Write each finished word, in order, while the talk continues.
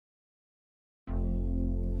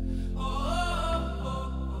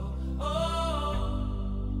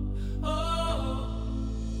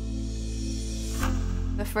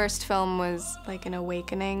first film was like an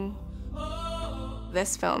awakening.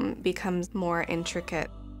 This film becomes more intricate,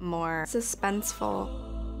 more suspenseful.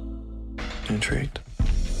 Intrigued?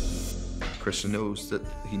 Christian knows that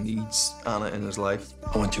he needs Anna in his life.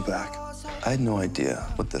 I want you back. I had no idea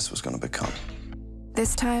what this was going to become.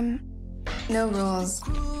 This time, no rules,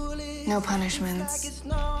 no punishments,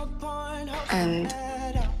 and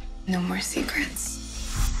no more secrets.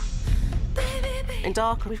 In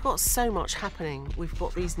Darker, we've got so much happening. We've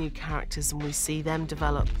got these new characters and we see them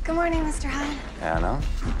develop. Good morning, Mr. Hyde. Anna,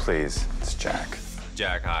 please, it's Jack.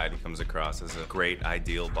 Jack Hyde comes across as a great,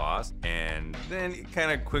 ideal boss, and then it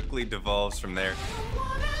kind of quickly devolves from there.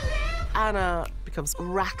 Anna becomes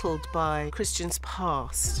rattled by Christian's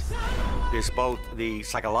past. There's both the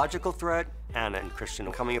psychological threat, Anna and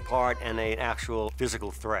Christian coming apart, and an actual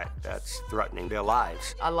physical threat that's threatening their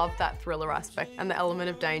lives. I love that thriller aspect and the element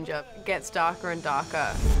of danger. It gets darker and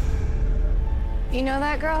darker. You know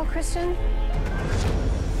that girl, Christian?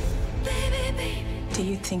 Do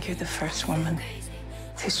you think you're the first woman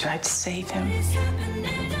who's tried to save him?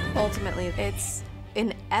 Ultimately, it's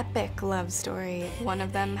an epic love story. One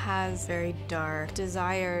of them has very dark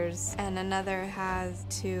desires, and another has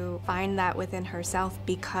to find that within herself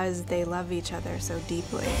because they love each other so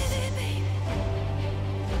deeply.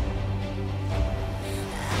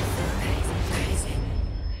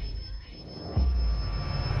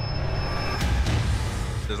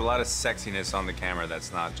 There's a lot of sexiness on the camera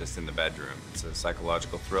that's not just in the bedroom. It's a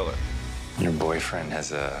psychological thriller. Your boyfriend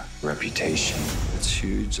has a reputation. It's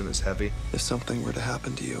huge and it's heavy. If something were to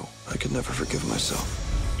happen to you, I could never forgive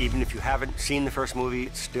myself. Even if you haven't seen the first movie,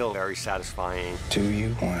 it's still very satisfying. Do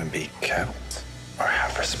you want to be kept or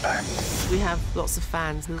have respect? We have lots of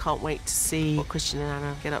fans who can't wait to see what Christian and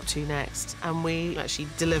Anna get up to next, and we actually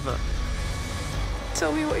deliver.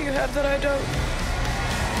 Tell me what you have that I don't.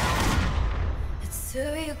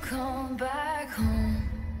 Till you come back home.